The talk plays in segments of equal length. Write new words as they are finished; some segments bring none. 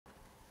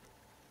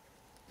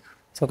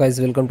So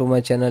guys, welcome to my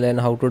channel and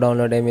how to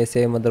download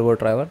MSI motherboard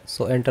driver.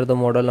 So enter the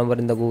model number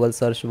in the Google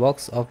search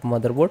box of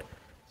motherboard,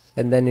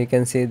 and then you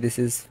can see this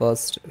is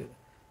first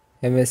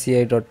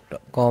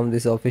msci.com,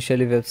 this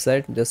officially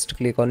website. Just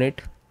click on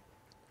it.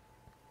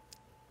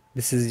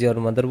 This is your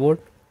motherboard.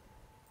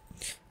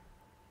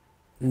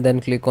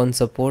 Then click on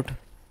support.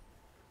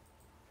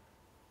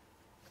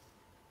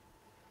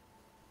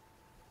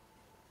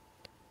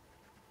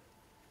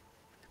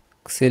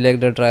 Select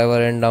the driver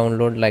and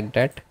download like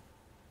that.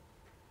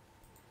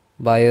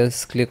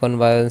 BIOS, click on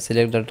BIOS and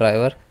select the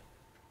driver.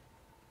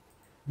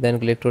 Then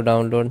click to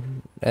download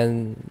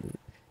and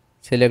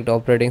select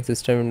operating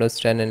system Windows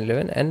 10 and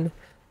 11 and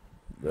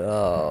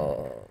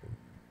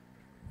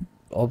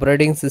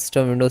operating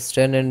system Windows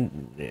 10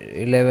 and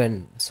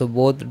 11. So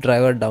both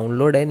driver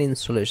download and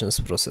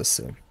installations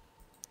process.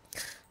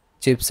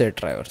 Chipset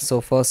driver. So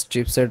first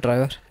chipset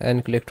driver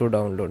and click to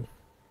download.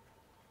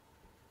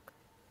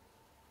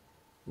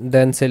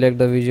 Then select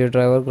the visual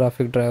driver,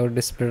 graphic driver,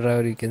 display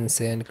driver, you can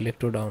say, and click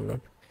to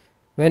download.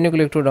 When you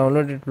click to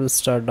download, it will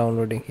start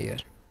downloading here.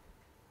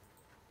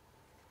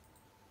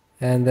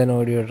 And then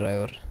audio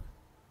driver.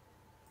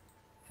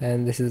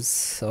 And this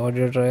is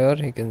audio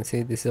driver, you can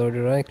see this is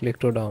audio driver, click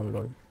to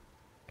download.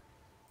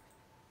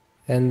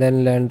 And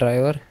then LAN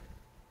driver,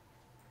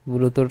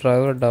 Bluetooth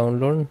driver,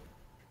 download.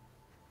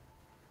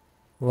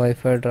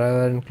 Wi-Fi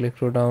driver and click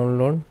to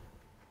download.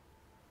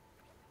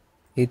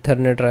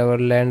 Ethernet driver,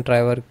 LAN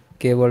driver,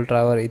 cable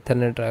driver,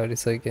 Ethernet driver,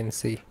 so you can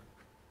see.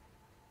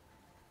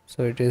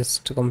 So it is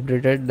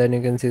completed, then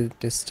you can see it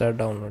is start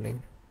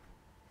downloading.